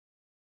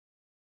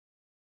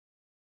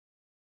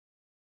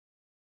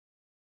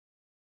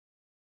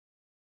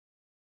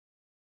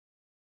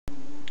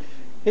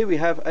Here we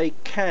have a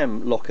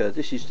KAM locker.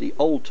 This is the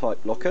old type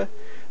locker,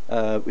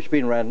 which has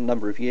been around a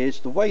number of years.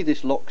 The way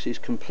this locks is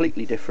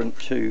completely different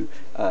to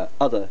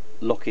other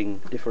locking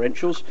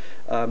differentials.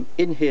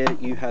 In here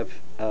you have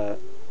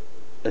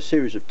a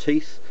series of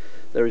teeth.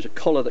 There is a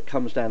collar that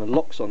comes down and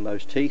locks on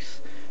those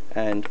teeth,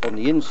 and on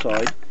the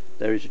inside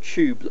there is a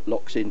tube that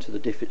locks into the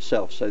diff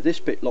itself. So this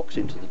bit locks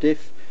into the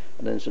diff,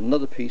 and then there's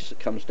another piece that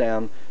comes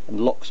down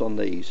and locks on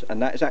these, and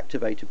that is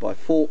activated by a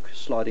fork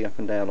sliding up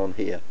and down on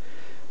here.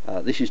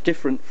 This is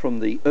different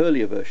from the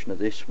earlier version of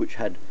this, which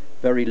had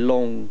very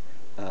long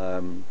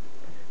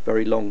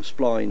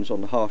splines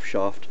on the half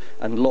shaft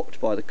and locked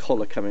by the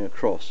collar coming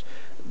across.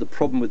 The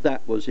problem with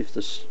that was if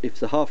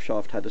the half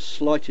shaft had the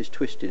slightest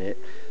twist in it,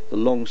 the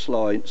long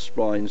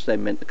splines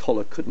then meant the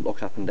collar couldn't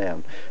lock up and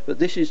down. But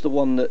this is the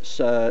one that's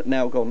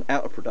now gone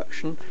out of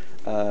production,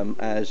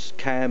 as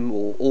KAM,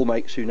 or all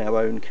makes who now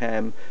own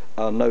KAM,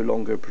 are no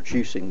longer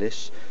producing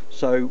this.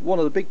 So one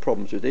of the big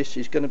problems with this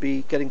is going to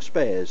be getting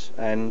spares,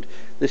 and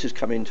this has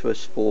come into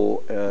us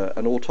for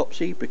an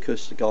autopsy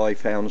because the guy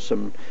found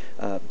some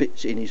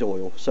bits in his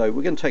oil. So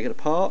we're going to take it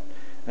apart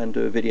and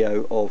do a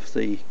video of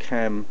the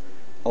KAM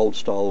old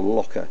style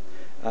locker.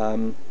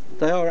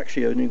 They are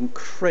actually an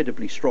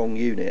incredibly strong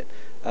unit.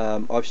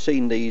 I've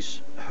seen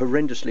these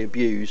horrendously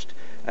abused,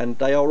 and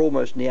they are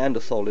almost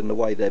Neanderthal in the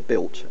way they're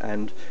built,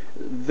 and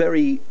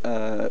very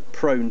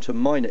prone to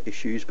minor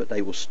issues, but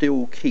they will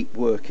still keep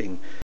working.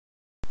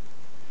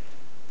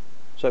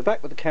 So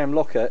back with the KAM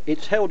locker,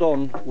 it's held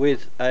on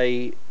with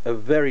a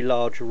very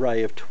large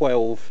array of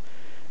 12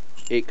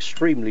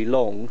 extremely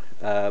long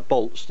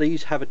bolts.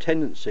 These have a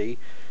tendency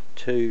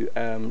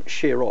to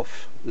shear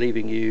off,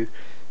 leaving you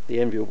the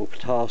enviable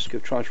task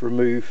of trying to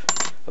remove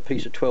a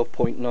piece of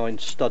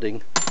 12.9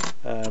 studding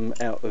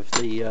out of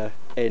the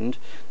end.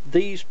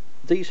 These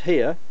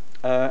here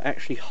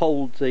actually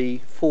hold the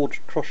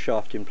forged cross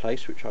shaft in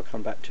place, which I'll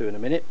come back to in a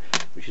minute,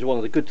 which is one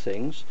of the good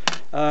things.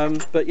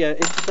 But yeah,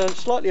 it's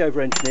slightly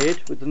over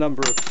engineered with the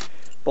number of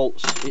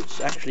bolts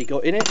it's actually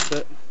got in it,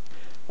 but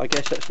I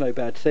guess that's no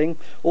bad thing.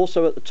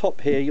 Also at the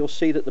top here you'll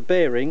see that the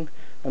bearing,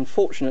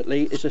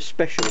 unfortunately, is a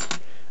special,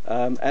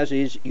 as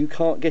is, you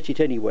can't get it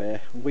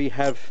anywhere. We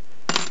have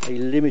a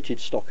limited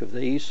stock of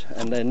these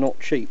and they're not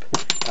cheap,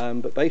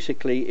 but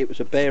basically it was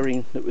a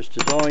bearing that was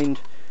designed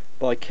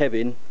by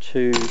Kevin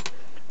to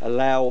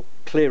allow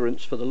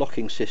clearance for the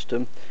locking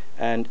system,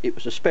 and it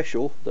was a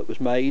special that was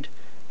made,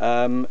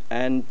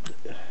 and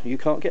you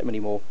can't get them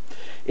anymore.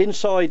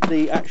 Inside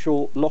the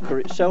actual locker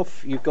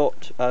itself you've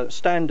got a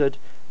standard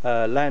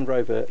Land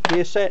Rover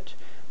gear set,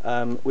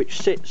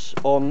 which sits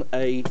on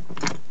a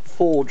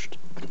forged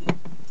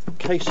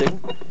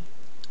casing,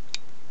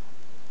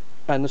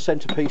 and the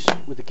centerpiece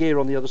with the gear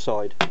on the other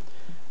side,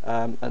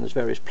 and there's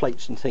various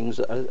plates and things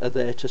that are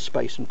there to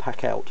space and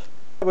pack out.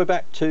 We're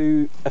back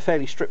to a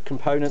fairly stripped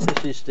component.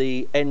 This is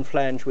the end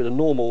flange with a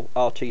normal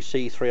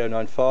RTC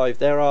 3095.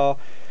 There are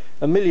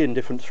a million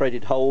different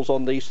threaded holes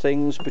on these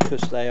things because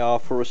they are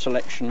for a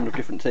selection of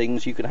different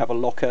things. You can have a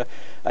locker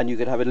and you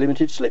can have a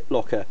limited slip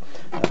locker.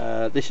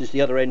 This is the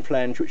other end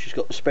flange, which has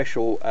got the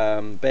special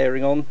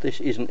bearing on.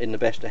 This isn't in the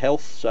best of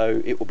health,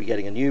 so it will be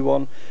getting a new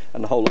one,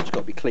 and the whole lot's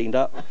got to be cleaned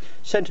up.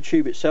 Centre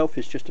tube itself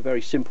is just a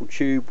very simple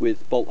tube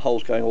with bolt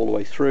holes going all the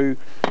way through.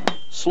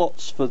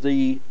 Slots for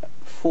the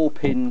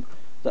 4-pin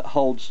that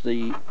holds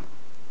the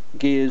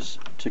gears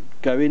to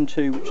go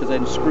into, which are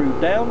then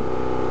screwed down.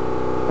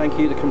 Thank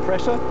you, the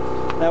compressor.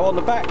 Now on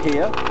the back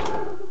here,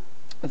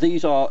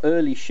 these are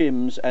early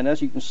shims, and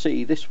as you can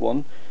see, this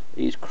one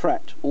is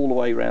cracked all the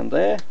way around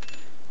there.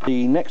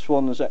 The next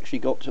one has actually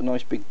got a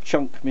nice big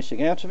chunk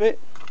missing out of it,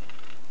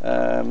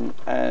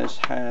 as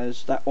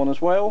has that one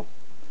as well.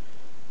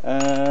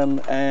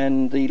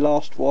 And the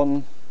last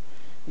one,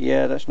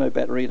 yeah, that's no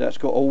better either. That's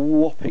got a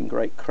whopping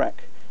great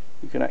crack.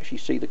 You can actually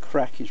see the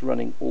crack is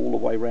running all the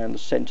way around the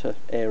centre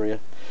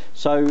area.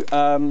 So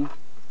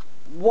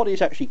what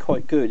is actually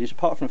quite good is,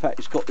 apart from the fact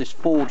it's got this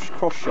forged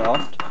cross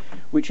shaft,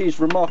 which is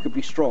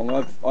remarkably strong.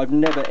 I've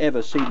never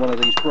ever seen one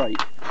of these break.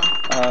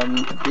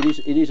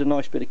 It is a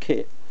nice bit of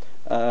kit,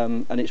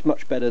 and it's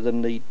much better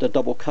than the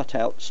double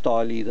cutout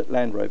styly that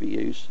Land Rover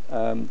use.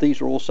 These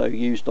are also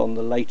used on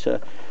the later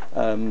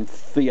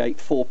V8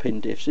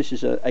 4-pin diffs. This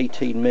is a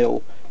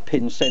 18mm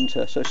pin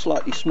centre, so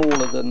slightly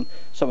smaller than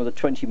some of the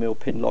 20mm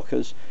pin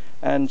lockers,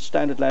 and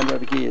standard Land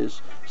Rover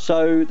gears.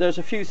 So there's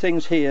a few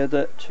things here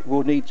that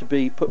will need to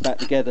be put back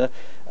together.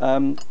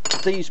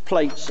 These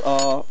plates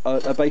are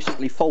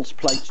basically false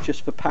plates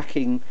just for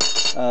packing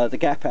the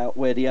gap out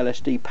where the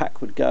LSD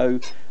pack would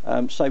go.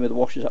 Same with the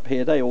washers up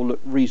here, they all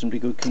look reasonably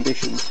good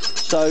condition.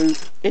 So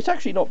it's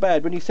actually not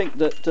bad when you think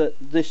that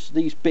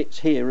these bits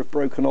here have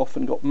broken off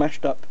and got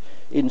mashed up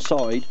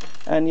inside,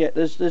 and yet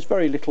there's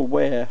very little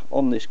wear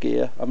on this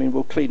gear. I mean,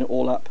 we'll clean it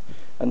all up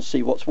and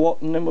see what's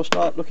what, and then we'll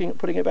start looking at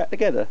putting it back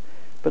together.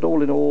 But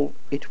all in all,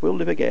 it will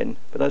live again.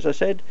 But as I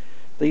said,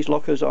 these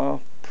lockers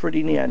are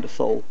pretty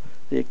Neanderthal.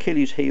 The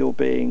Achilles heel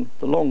being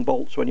the long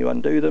bolts when you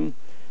undo them,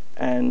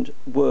 and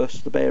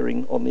worse, the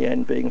bearing on the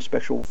end being a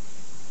special.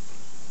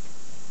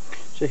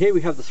 So So here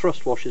we have the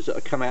thrust washers that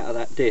have come out of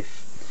that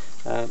diff,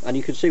 and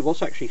you can see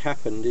what's actually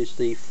happened is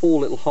the 4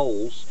 little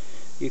holes,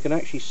 you can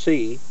actually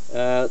see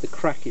the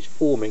crack is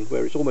forming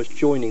where it's almost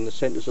joining the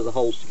centres of the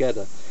holes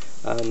together.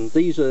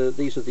 These are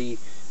the,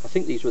 I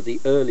think these were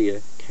the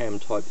earlier KAM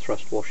type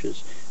thrust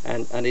washers,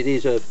 and it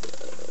is a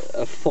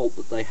fault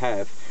that they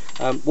have.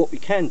 What we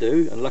can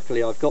do, and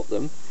luckily I've got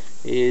them,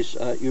 is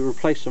you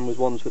replace them with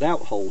ones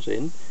without holes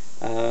in,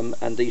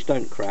 and these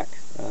don't crack,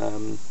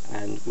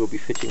 and we'll be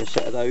fitting a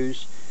set of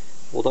those,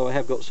 although I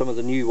have got some of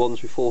the new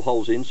ones with 4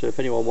 holes in, so if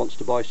anyone wants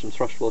to buy some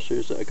thrust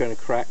washers that are going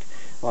to crack,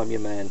 I'm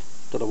your man.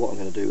 Don't know what I'm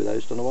going to do with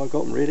those, don't know why I've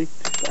got them really,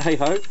 but hey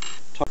ho.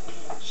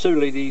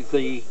 Similarly,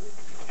 the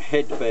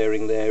head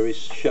bearing there is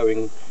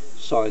showing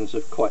signs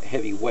of quite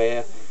heavy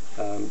wear.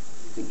 I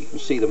think you can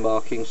see the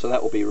markings, so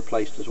that will be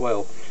replaced as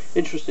well.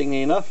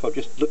 Interestingly enough, I've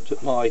just looked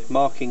at my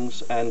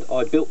markings and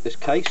I built this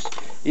case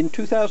in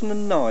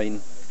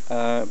 2009.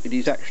 It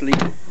is actually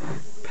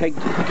pegged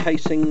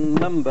casing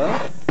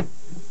number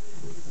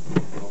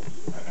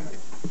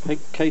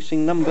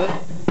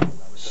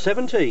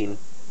 17.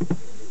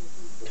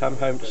 Come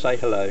home to say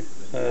hello.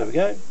 There we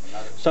go.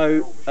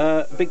 So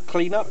big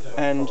clean up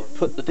and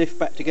put the diff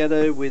back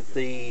together with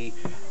the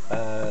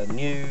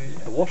new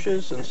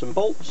washers and some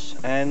bolts,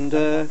 and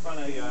do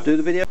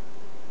the video.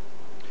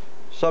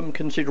 Some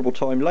considerable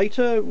time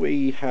later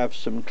we have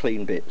some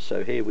clean bits.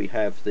 So here we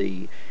have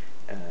the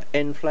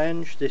end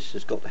flange. This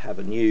has got to have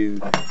a new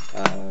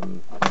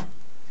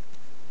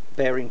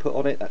bearing put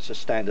on it. That's a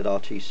standard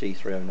RTC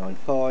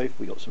 3095.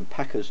 We got some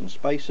packers and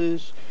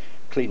spacers,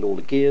 cleaned all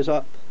the gears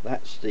up.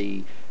 That's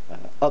the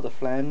other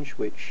flange,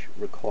 which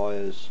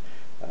requires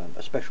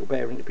a special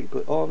bearing to be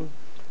put on,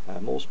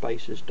 more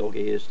spacers, dog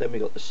ears. Then we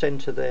got the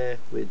centre there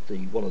with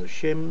one of the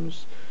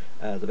shims,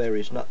 the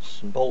various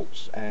nuts and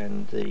bolts,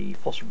 and the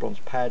phosphor bronze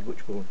pad,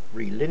 which will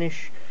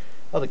re-linish.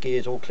 Other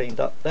gears all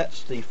cleaned up.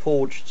 That's the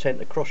forged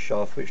centre cross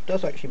shaft, which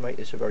does actually make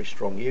this a very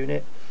strong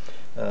unit.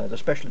 The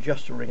special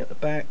adjuster ring at the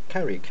back,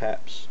 carrier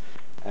caps,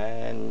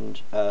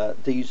 and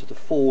these are the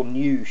 4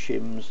 new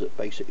shims that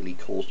basically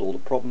caused all the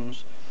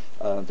problems.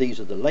 These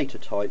are the later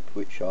type,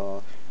 which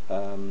are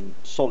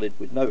solid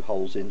with no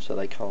holes in, so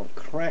they can't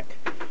crack,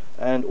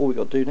 and all we've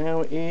got to do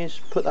now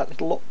is put that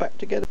little lot back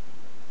together.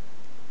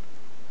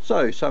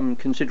 So some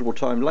considerable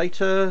time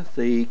later,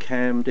 the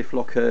KAM diff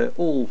locker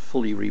all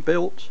fully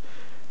rebuilt,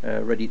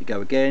 ready to go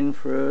again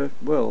for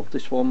well,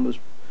 this one was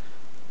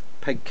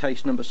peg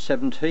case number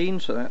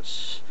 17, so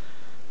that's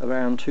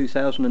around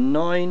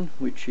 2009,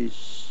 which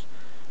is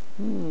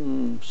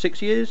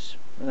 6 years,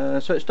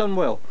 so it's done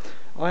well.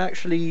 I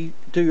actually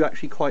do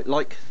quite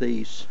like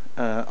these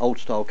old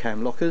style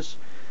KAM lockers.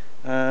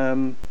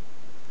 I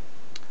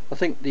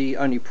think the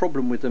only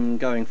problem with them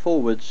going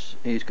forwards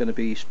is going to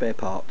be spare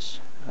parts.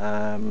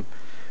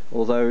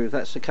 Although if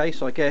that's the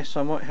case, I guess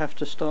I might have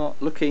to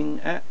start looking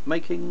at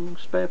making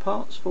spare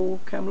parts for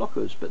KAM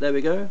lockers. But there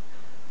we go,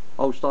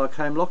 old style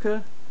KAM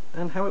locker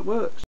and how it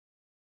works.